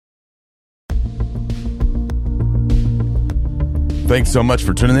Thanks so much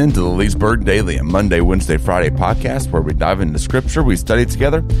for tuning in to the Leesburg Daily, a Monday, Wednesday, Friday podcast where we dive into Scripture, we study it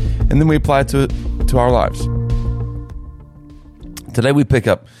together, and then we apply it to our lives. Today we pick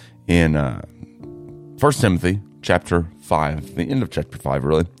up in 1 Timothy chapter 5, the end of chapter 5,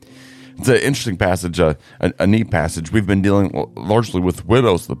 really. It's an interesting passage, a neat passage. We've been dealing largely with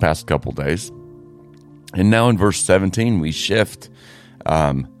widows the past couple days. And now in verse 17, we shift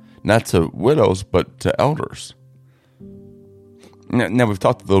not to widows, but to elders. Now we've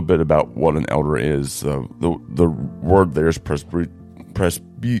talked a little bit about what an elder is. The word there is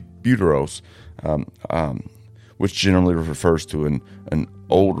presbyteros, which generally refers to an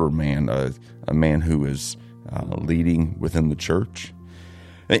older man, a man who is leading within the church.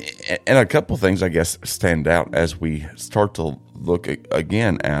 And a couple things, I guess, stand out as we start to look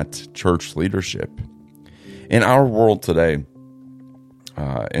again at church leadership. In our world today,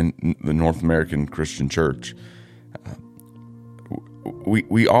 in the North American Christian church,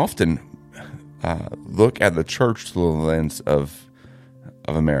 we often look at the church through the lens of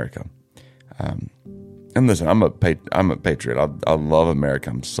America. And listen, I'm a patriot. I love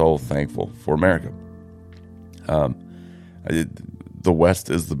America. I'm so thankful for America. The West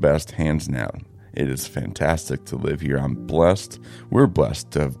is the best, hands down. It is fantastic to live here. I'm blessed. We're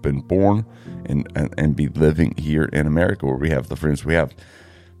blessed to have been born and be living here in America, where we have the freedoms we have,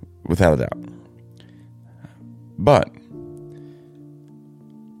 without a doubt. But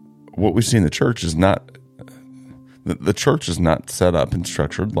what we see in the church is not, the church is not set up and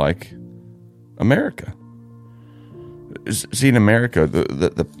structured like America. See, in America,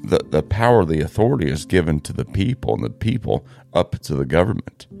 the power, the authority is given to the people, and the people up to the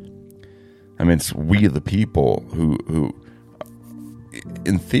government. I mean, it's we the people who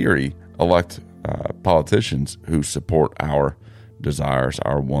in theory, elect politicians who support our desires,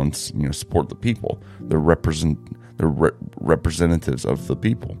 our wants, support the people. They're representatives of the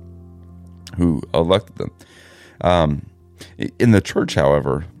people who elected them. In the church,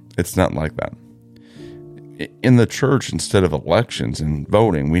 however, it's not like that. In the church, instead of elections and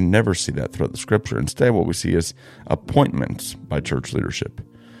voting, we never see that throughout the Scripture. Instead, what we see is appointments by church leadership.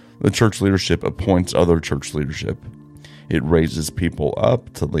 The church leadership appoints other church leadership. It raises people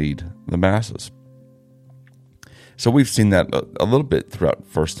up to lead the masses. So we've seen that a little bit throughout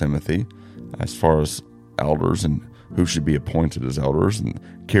 1 Timothy as far as elders and who should be appointed as elders and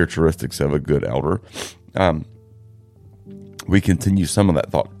characteristics of a good elder. We continue some of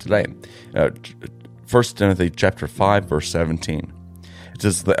that thought today. 1 Timothy chapter 5, verse 17. It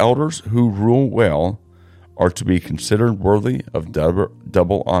says, "The elders who rule well are to be considered worthy of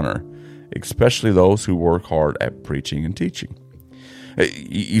double honor, especially those who work hard at preaching and teaching."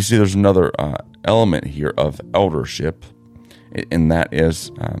 You see, there's another element here of eldership, and that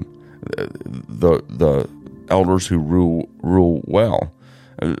is the elders who rule well.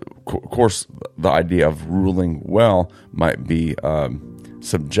 Of course, the idea of ruling well might be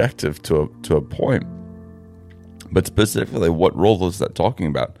subjective to a point. But specifically, what role is that talking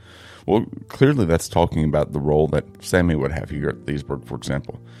about? Well, clearly that's talking about the role that Sammy would have here at Leesburg, for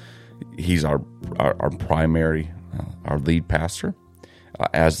example. He's our primary, our lead pastor.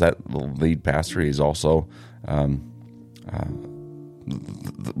 As that lead pastor, he's also,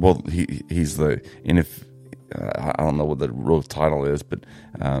 he's the, and if, I don't know what the real title is, but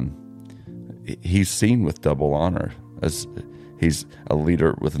he's seen with double honor as he's a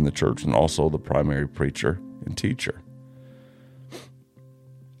leader within the church and also the primary preacher and teacher.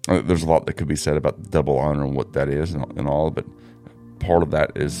 There's a lot that could be said about double honor and what that is and all, but part of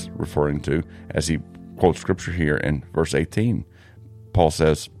that is referring to, as he quotes Scripture here in verse 18, Paul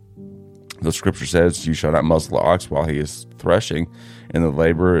says, the Scripture says, "You shall not muzzle the ox while he is threshing, and the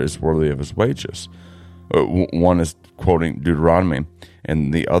laborer is worthy of his wages." One is quoting Deuteronomy,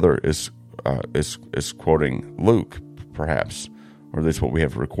 and the other is quoting Luke, perhaps, or at least what we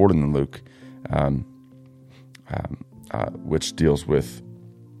have recorded in Luke, which deals with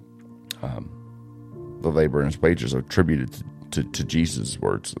the labor and his wages are attributed to Jesus'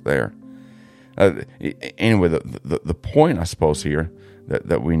 words there. Anyway, the point, I suppose, here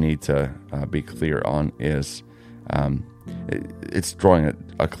that we need to be clear on is it's drawing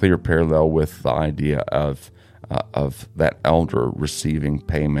a clear parallel with the idea of that elder receiving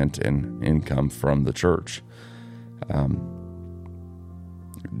payment and income from the church.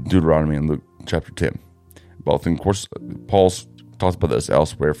 Deuteronomy and Luke chapter 10. Both, and of course, Paul's talks about this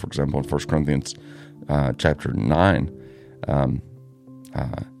elsewhere. For example, in 1 Corinthians chapter 9,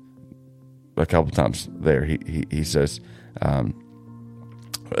 a couple times there, he says,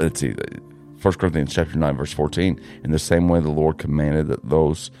 let's see, 1 Corinthians chapter 9, verse 14, "In the same way the Lord commanded that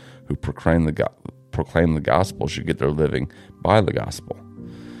those who proclaim the proclaim the gospel should get their living by the gospel.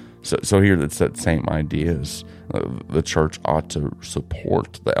 So here that's that same idea is the church ought to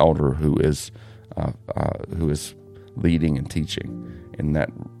support the elder who is leading and teaching in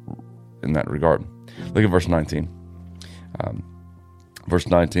that regard. Look at verse 19. Verse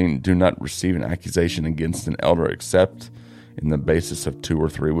 19, do not receive an accusation against an elder except in the basis of 2 or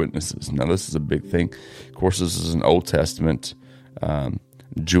 3 witnesses. Now, this is a big thing. Of course, this is an Old Testament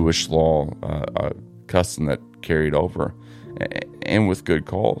Jewish law custom that carried over, and with good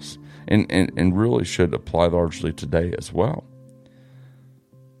cause, and really should apply largely today as well.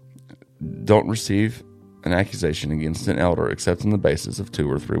 Don't receive an accusation against an elder except on the basis of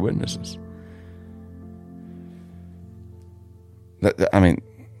 2 or 3 witnesses. I mean,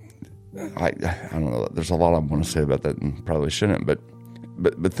 I don't know. There's a lot I want to say about that, and probably shouldn't. But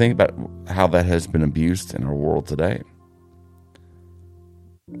think about how that has been abused in our world today.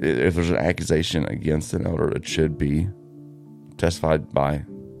 If there's an accusation against an elder, it should be testified by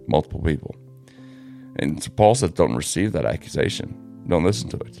multiple people. And so Paul says, don't receive that accusation. Don't listen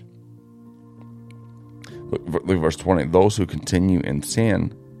to it. Look at verse 20. Those who continue in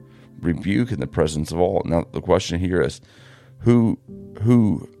sin rebuke in the presence of all. Now, the question here is, who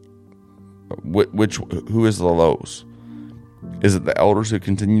is the those? Is it the elders who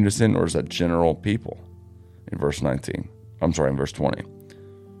continue to sin, or is that general people? In verse 20.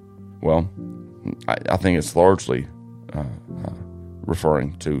 Well, I think it's largely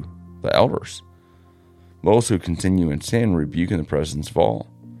referring to the elders. Those who continue in sin rebuke in the presence of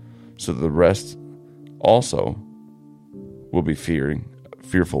all, so that the rest also will be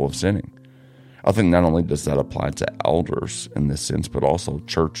fearful of sinning. I think not only does that apply to elders in this sense, but also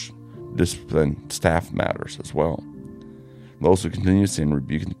church discipline staff matters as well. Those who continue to sin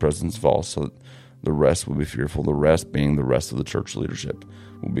rebuke in the presence of all, so that the rest will be fearful. The rest being the rest of the church leadership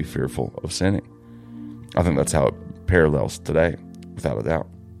will be fearful of sinning. I think that's how it parallels today, without a doubt.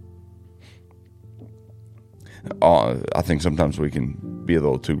 I think sometimes we can be a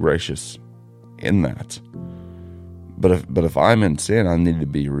little too gracious in that. But if I'm in sin, I need to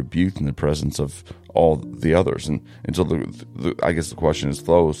be rebuked in the presence of all the others. And so I guess the question is,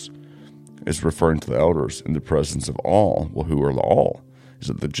 those is referring to the elders in the presence of all. Well, who are the all? Is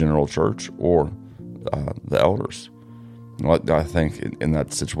it the general church or the elders? I think in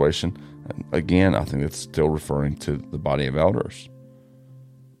that situation, again, I think it's still referring to the body of elders.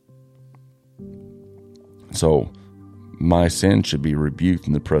 So my sin should be rebuked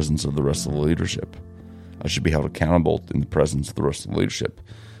in the presence of the rest of the leadership. I should be held accountable in the presence of the rest of the leadership.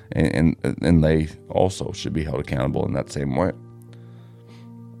 And they also should be held accountable in that same way.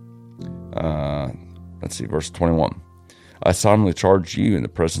 Let's see, verse 21. I solemnly charge you in the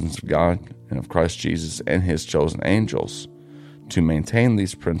presence of God and of Christ Jesus and his chosen angels to maintain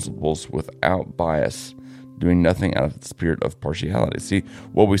these principles without bias, doing nothing out of the spirit of partiality. See,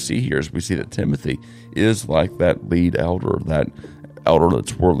 what we see here is we see that Timothy is like that lead elder, that elder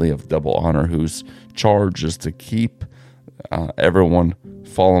that's worthy of double honor, whose charge is to keep everyone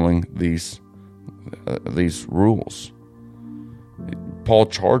following these rules. Paul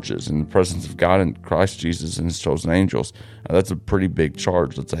charges in the presence of God and Christ Jesus and his chosen angels. Now, that's a pretty big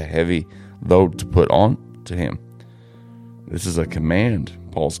charge. That's a heavy load to put on to him. This is a command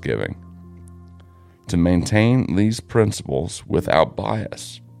Paul's giving to maintain these principles without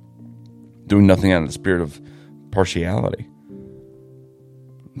bias, doing nothing out of the spirit of partiality.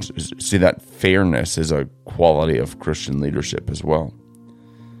 See, that fairness is a quality of Christian leadership as well.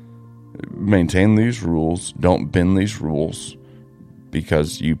 Maintain these rules. Don't bend these rules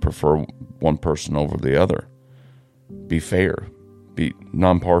because you prefer one person over the other. Be fair. Be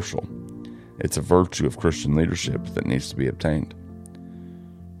non-partial. It's a virtue of Christian leadership that needs to be obtained.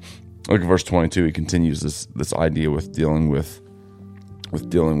 Look at verse 22. He continues this idea with dealing with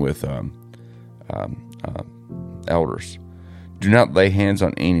elders. Do not lay hands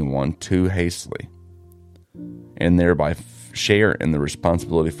on anyone too hastily, and thereby share in the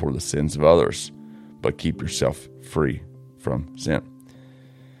responsibility for the sins of others, but keep yourself free from sin.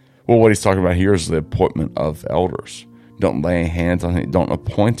 Well, what he's talking about here is the appointment of elders. Don't lay hands on it. Don't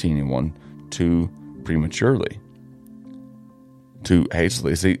appoint anyone too prematurely, too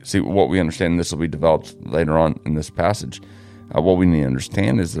hastily. See what we understand, and this will be developed later on in this passage. What we need to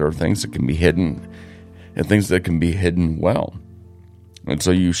understand is there are things that can be hidden and things that can be hidden well. And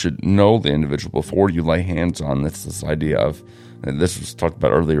so you should know the individual before you lay hands on this idea of, and this was talked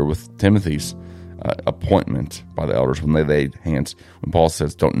about earlier with Timothy's appointment by the elders when they laid hands. When Paul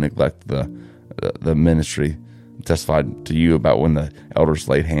says, don't neglect the ministry testified to you about when the elders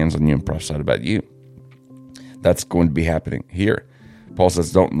laid hands on you and prophesied about you. That's going to be happening here. Paul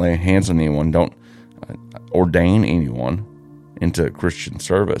says, don't lay hands on anyone. Don't ordain anyone into Christian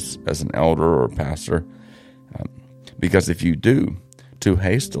service as an elder or a pastor, because if you do too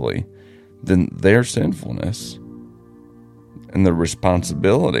hastily, then their sinfulness and the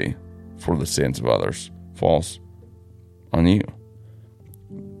responsibility for the sins of others falls on you.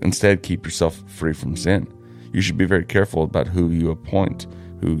 Instead, keep yourself free from sin. You should be very careful about who you appoint,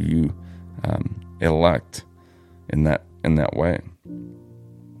 who you elect in that way.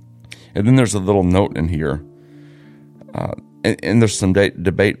 And then there's a little note in here, and there's some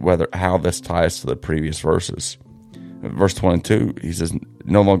debate how this ties to the previous verses. Verse 22, he says,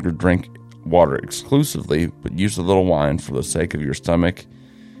 "No longer drink water exclusively, but use a little wine for the sake of your stomach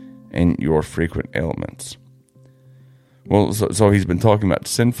and your frequent ailments." Well, so he's been talking about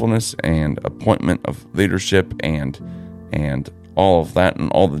sinfulness and appointment of leadership and all of that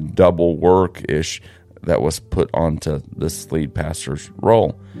and all the double work-ish that was put onto this lead pastor's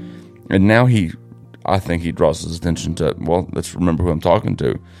role. And now I think he draws his attention to, well, let's remember who I'm talking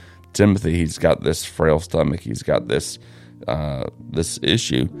to. Timothy, he's got this frail stomach. He's got this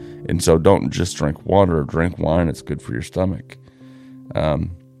issue. And so don't just drink water or drink wine. It's good for your stomach.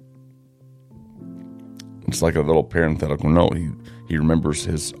 It's like a little parenthetical note. He remembers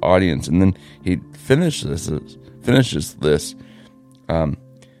his audience. And then he finishes this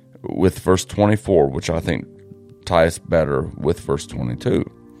with verse 24, which I think ties better with verse 22.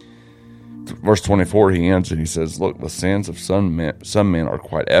 Verse 24, he ends and he says, "Look, the sins of some men are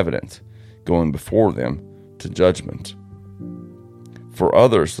quite evident, going before them to judgment. For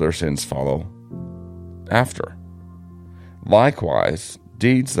others, their sins follow after. Likewise,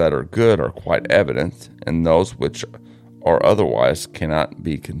 deeds that are good are quite evident, and those which are otherwise cannot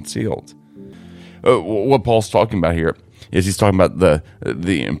be concealed." What Paul's talking about here is he's talking about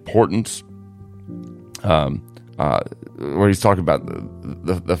the importance, where he's talking about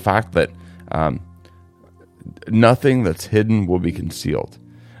the fact that nothing that's hidden will be concealed.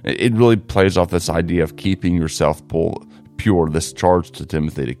 It really plays off this idea of keeping yourself pure, this charge to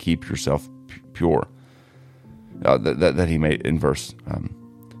Timothy to keep yourself pure that he made in verse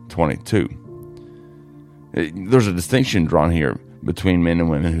 22. There's a distinction drawn here between men and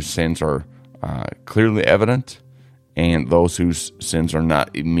women whose sins are clearly evident and those whose sins are not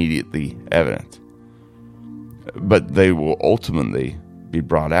immediately evident, but they will ultimately be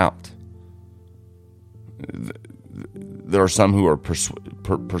brought out. There are some who are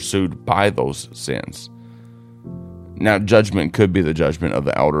pursued by those sins. Now, judgment could be the judgment of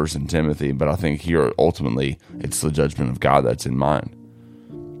the elders in Timothy, but I think here ultimately it's the judgment of God that's in mind.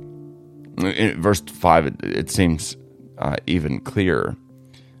 In verse 5, it seems even clearer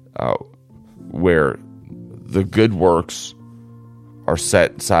where the good works are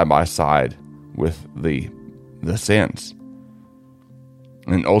set side by side with the sins.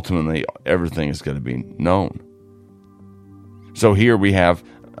 And ultimately, everything is going to be known. So here we have,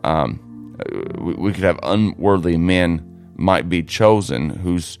 we could have unworthy men might be chosen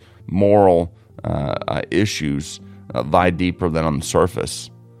whose moral issues lie deeper than on the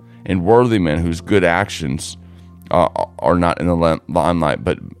surface, and worthy men whose good actions are not in the limelight,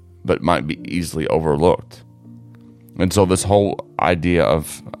 but might be easily overlooked. And so this whole idea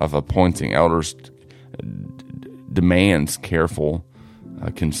of appointing elders demands careful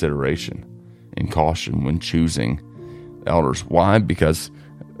consideration and caution when choosing elders. Why? Because,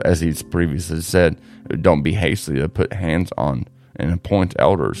 as he's previously said, don't be hasty to put hands on and appoint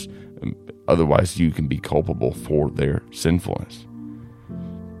elders. Otherwise, you can be culpable for their sinfulness.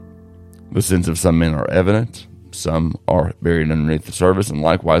 The sins of some men are evident. Some are buried underneath the surface, and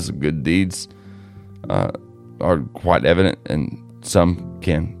likewise, the good deeds are quite evident, and some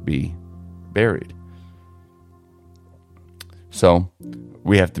can be buried. So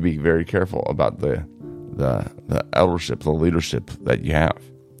we have to be very careful about the eldership, the leadership that you have.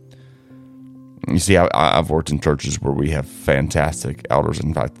 You see, I've worked in churches where we have fantastic elders.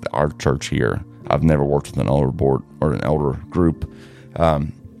 In fact, our church here, I've never worked with an elder board or an elder group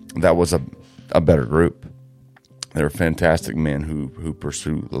that was a better group. They're fantastic men who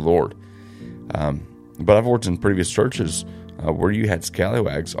pursue the Lord. But I've worked in previous churches where you had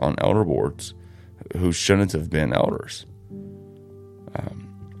scallywags on elder boards who shouldn't have been elders.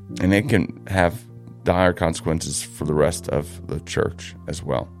 And it can have dire consequences for the rest of the church as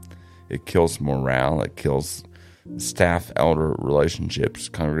well. It kills morale. It kills staff-elder relationships,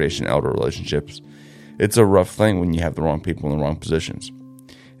 congregation-elder relationships. It's a rough thing when you have the wrong people in the wrong positions.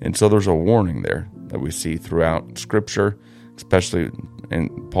 And so there's a warning there that we see throughout Scripture, especially in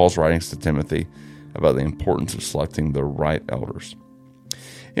Paul's writings to Timothy, about the importance of selecting the right elders.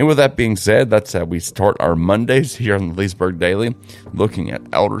 And with that being said, that's how we start our Mondays here on the Leesburg Daily, looking at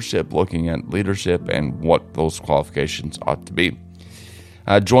eldership, looking at leadership, and what those qualifications ought to be.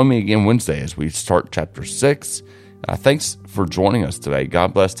 Join me again Wednesday as we start chapter 6. Thanks for joining us today.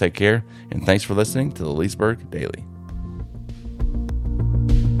 God bless, take care, and thanks for listening to the Leesburg Daily.